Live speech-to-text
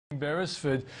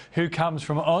Beresford, who comes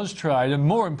from Austrade, and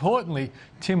more importantly,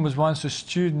 Tim was once a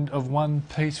student of one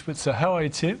P. Switzer. How are you,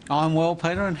 Tim? I'm well,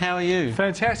 Peter, and how are you?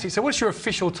 Fantastic. So what's your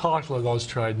official title at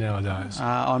Austrade nowadays?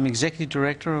 I'm Executive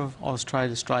Director of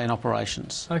Austrade Australian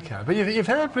Operations. Okay, but you've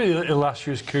had a pretty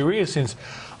illustrious career since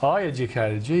I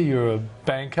educated you. You're a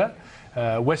banker.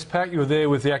 Westpac, you were there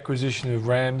with the acquisition of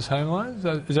Ram's Home Loans,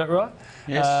 is that right?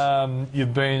 Yes.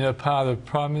 You've been a part of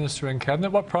Prime Minister and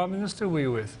Cabinet. What Prime Minister were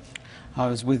you with? I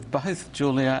was with both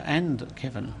Julia and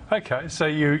Kevin. Okay, so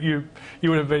you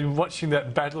would have been watching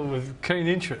that battle with keen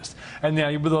interest, and now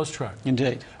you're with Austrade.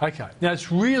 Indeed. Okay, now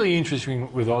it's really interesting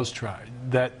with Austrade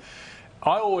that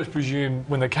I always presume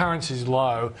when the currency is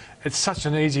low, it's such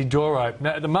an easy door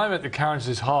opener. At the moment, the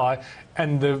currency is high,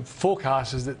 and the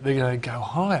forecast is that they're going to go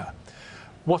higher.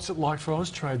 What's it like for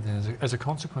Austrade then as a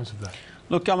consequence of that?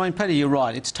 Look, I mean, Peter, you're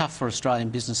right. It's tough for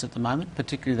Australian business at the moment,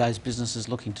 particularly those businesses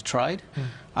looking to trade.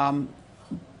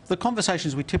 The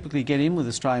conversations we typically get in with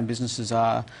Australian businesses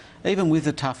are, even with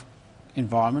the tough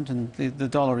environment, and the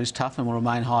dollar is tough and will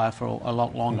remain higher for a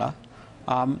lot longer,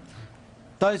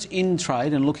 those in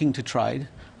trade and looking to trade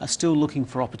are still looking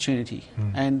for opportunity.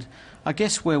 And I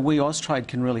guess where we Austrade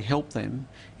can really help them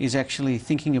is actually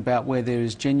thinking about where there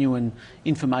is genuine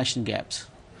information gaps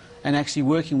and actually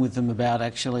working with them about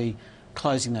actually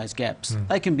closing those gaps.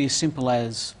 They can be as simple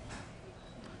as,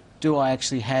 do I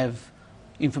actually have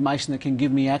information that can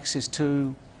give me access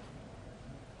to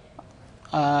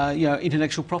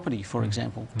intellectual property, for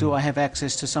example? Do I have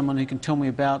access to someone who can tell me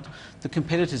about the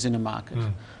competitors in a market?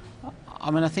 I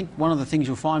mean, I think one of the things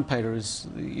you'll find, Peter, is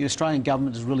the Australian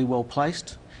government is really well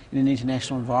placed in an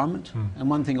international environment, and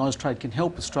one thing Austrade can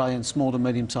help Australian small to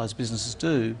medium-sized businesses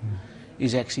do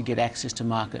is actually get access to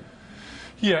market.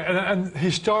 Yeah, and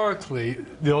historically,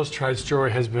 the Austrade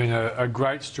story has been a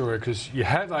great story because you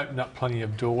have opened up plenty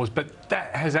of doors, but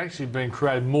that has actually been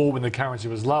created more when the currency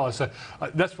was lower. So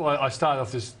that's why I started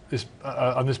off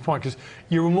on this point, because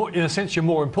you're more, in a sense, you're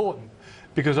more important,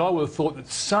 because I would have thought that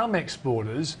some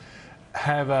exporters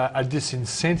have a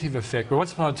disincentive effect. But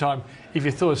once upon a time, if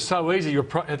you thought it was so easy, you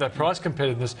had that price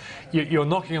competitiveness, you're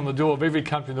knocking on the door of every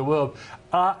country in the world.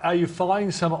 Are you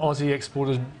finding some Aussie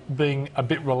exporters being a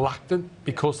bit reluctant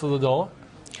because of the dollar?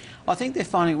 I think they're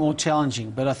finding it more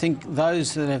challenging, but I think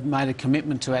those that have made a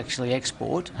commitment to actually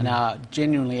export and are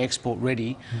genuinely export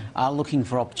ready are looking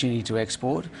for opportunity to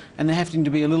export, and they're having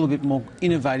to be a little bit more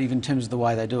innovative in terms of the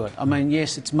way they do it. I mean,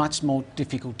 yes, it's much more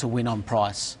difficult to win on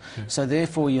price, so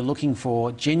therefore you're looking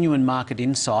for genuine market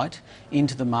insight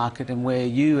into the market and where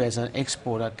you as an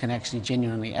exporter can actually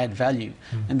genuinely add value,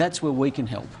 and that's where we can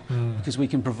help, because we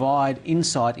can provide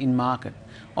insight in market.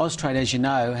 Austrade, as you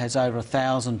know, has over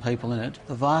 1,000 people in it.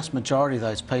 The vast majority of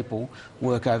those people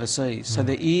work overseas. So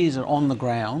their ears are on the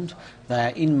ground, they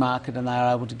are in market, and they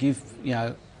are able to give,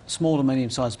 small to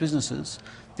medium-sized businesses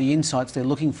the insights they're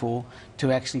looking for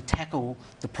to actually tackle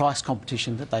the price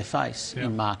competition that they face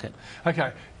in market.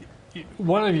 Okay,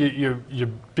 one of your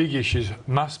big issues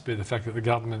must be the fact that the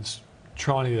government's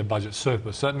trying to get a budget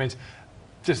surplus. So that means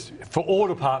just for all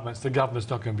departments, the government's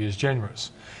not going to be as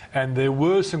generous. And there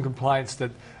were some complaints that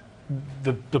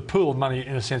the pool of money,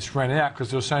 in a sense, ran out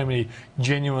because there were so many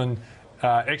genuine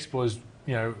exporters,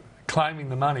 claiming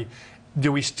the money.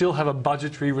 Do we still have a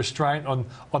budgetary restraint on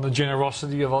the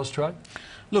generosity of Austrade?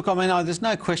 Look, I mean, there's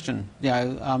no question,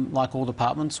 like all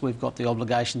departments, we've got the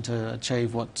obligation to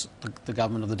achieve what the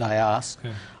government of the day asks.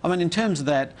 I mean, in terms of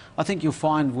that, I think you'll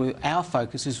find our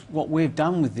focus is what we've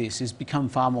done with this is become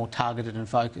far more targeted and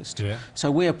focused. So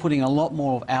we are putting a lot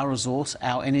more of our resource,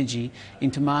 our energy,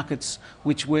 into markets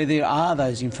where there are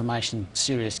those information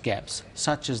serious gaps,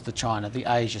 such as the China, the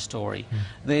Asia story.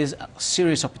 There's a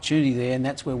serious opportunity there, and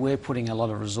that's where we're putting a lot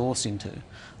of resource into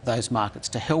those markets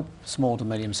to help small to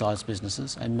medium-sized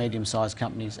businesses and medium-sized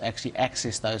companies actually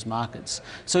access those markets.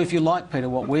 So if you like, Peter,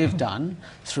 what we've done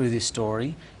through this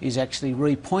story is actually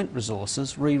repoint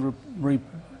resources,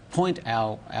 repoint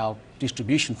our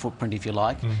distribution footprint, if you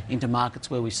like, into markets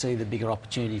where we see the bigger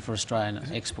opportunity for Australian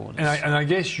exporters. And I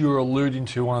guess you're alluding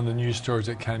to one of the news stories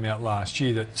that came out last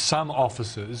year, that some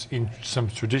offices in some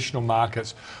traditional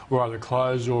markets were either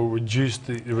closed or reduced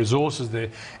the resources there,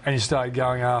 and you started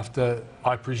going after,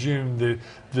 I presume,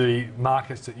 the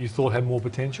markets that you thought had more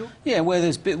potential? Yeah, where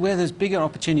there's bigger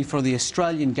opportunity for the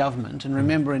Australian government, and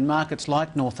remember, in markets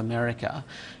like North America,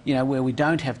 where we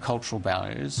don't have cultural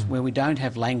barriers, where we don't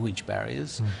have language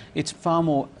barriers, it's far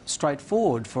more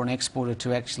straightforward for an exporter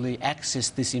to actually access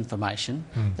this information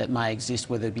that may exist,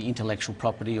 whether it be intellectual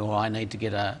property or I need to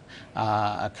get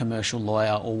a commercial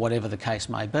lawyer or whatever the case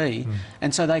may be.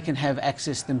 And so they can have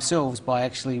access themselves by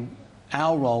actually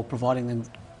our role providing them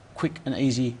quick and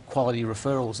easy quality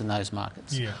referrals in those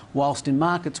markets. Yeah. Whilst in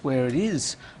markets where it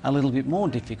is a little bit more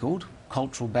difficult,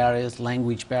 cultural barriers,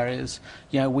 language barriers,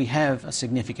 we have a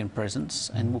significant presence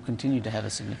and will continue to have a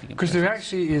significant presence. Because there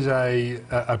actually is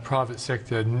a private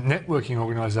sector networking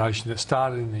organisation that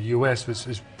started in the US, which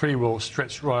is pretty well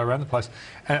stretched right around the place,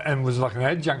 and was like an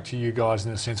adjunct to you guys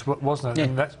in a sense, wasn't it? Yeah.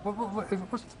 And that's,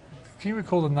 can you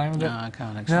recall the name of that? No, I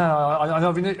can't actually.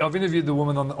 No, I've interviewed the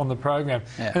woman on the program,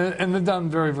 Yeah. and they've done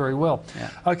very, very well. Yeah.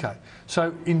 Okay,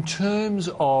 so in terms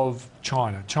of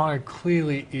China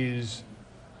clearly is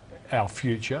our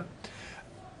future.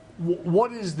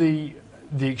 What is the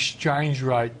exchange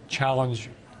rate challenge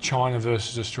China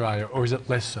versus Australia, or is it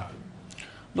less so?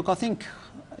 Look, I think,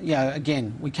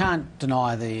 again, we can't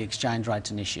deny the exchange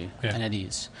rate's an issue, Yeah. and it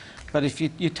is. But if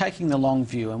you're taking the long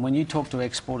view, and when you talk to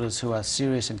exporters who are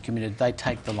serious and committed, they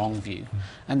take the long view.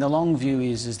 And the long view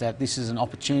is that this is an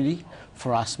opportunity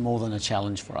for us more than a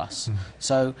challenge for us.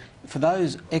 So for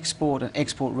those export and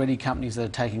export-ready companies that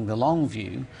are taking the long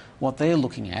view, what they're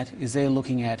looking at is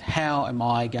how am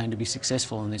I going to be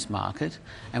successful in this market,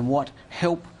 and what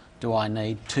help do I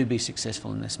need to be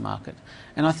successful in this market.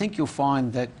 And I think you'll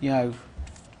find that,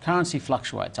 currency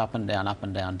fluctuates up and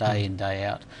down, day in, day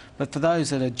out. But for those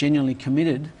that are genuinely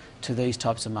committed to these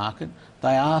types of market,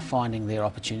 they are finding their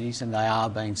opportunities and they are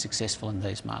being successful in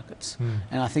these markets.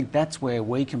 And I think that's where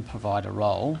we can provide a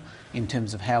role in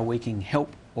terms of how we can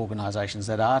help organisations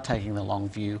that are taking the long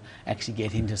view actually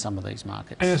get into some of these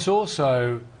markets. And it's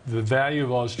also the value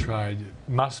of Austrade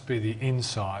must be the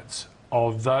insights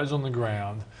of those on the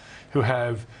ground who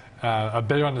have a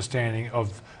better understanding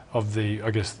of the,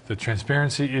 I guess, the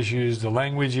transparency issues, the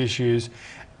language issues,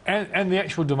 and the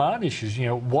actual demand issues.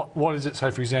 What is it, say,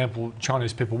 for example,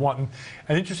 Chinese people want? And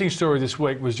an interesting story this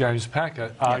week was James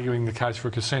Packer arguing the case for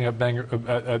a casino at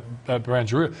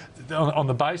Barangaroo on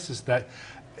the basis that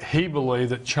he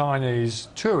believed that Chinese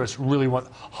tourists really want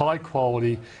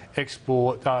high-quality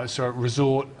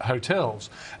resort hotels.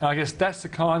 And I guess that's the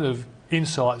kind of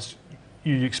insights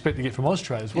you expect to get from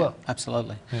Austrade as well. Yeah,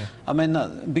 absolutely. Yeah. I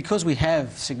mean, because we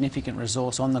have significant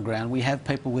resource on the ground, we have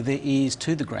people with their ears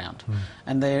to the ground,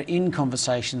 and they're in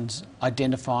conversations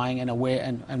identifying and aware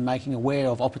and making aware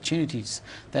of opportunities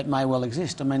that may well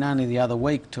exist. I mean, only the other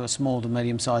week to a small to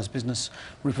medium-sized business,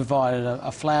 we provided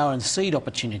a flower and seed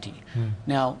opportunity.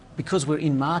 Now, because we're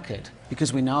in market,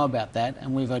 because we know about that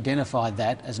and we've identified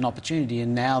that as an opportunity,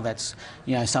 and now that's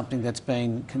something that's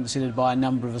been considered by a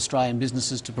number of Australian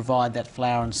businesses to provide that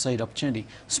flower and seed opportunity.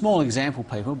 Small example,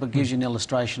 people, but gives you an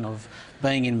illustration of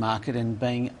being in market and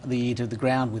being the ear to the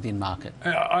ground within market.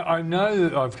 I know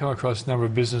that I've come across a number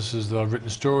of businesses that I've written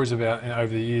stories about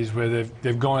over the years where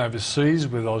they've gone overseas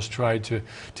with Austrade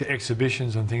to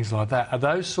exhibitions and things like that. Are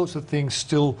those sorts of things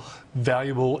still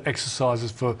valuable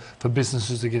exercises for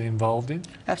businesses to get involved in?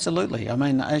 Absolutely. I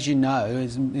mean, as you know,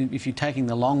 if you're taking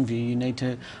the long view, you need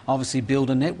to obviously build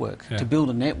a network. Yeah. To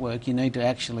build a network, you need to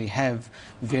actually have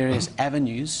various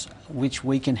avenues which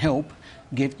we can help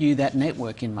get you that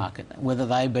network in market, whether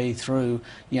they be through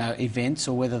events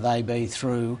or whether they be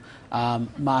through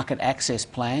market access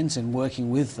plans and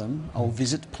working with them, or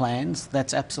visit plans.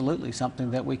 That's absolutely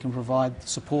something that we can provide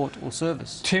support or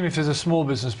service. Tim, if there's a small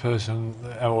business person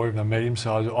or even a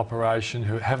medium-sized operation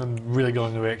who haven't really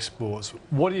gone into exports,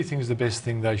 what do you think is the best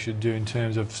thing they should do in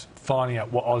terms of finding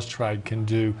out what Austrade can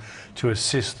do to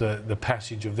assist the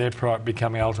passage of their product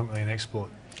becoming ultimately an export?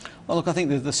 Well, look, I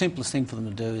think the simplest thing for them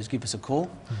to do is give us a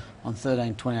call on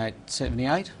 13 28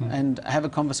 78 and have a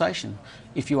conversation.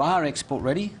 If you are export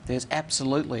ready, there's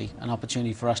absolutely an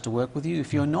opportunity for us to work with you.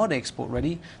 If you're not export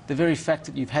ready, the very fact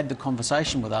that you've had the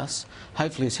conversation with us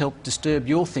hopefully has helped disturb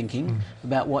your thinking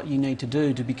about what you need to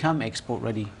do to become export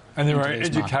ready. And there are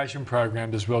education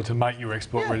programs as well to make you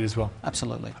export ready as well.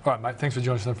 Absolutely. All right, mate, thanks for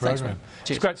joining us on the program.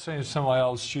 Thanks, It's great seeing some of my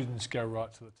old students go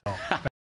right to the top.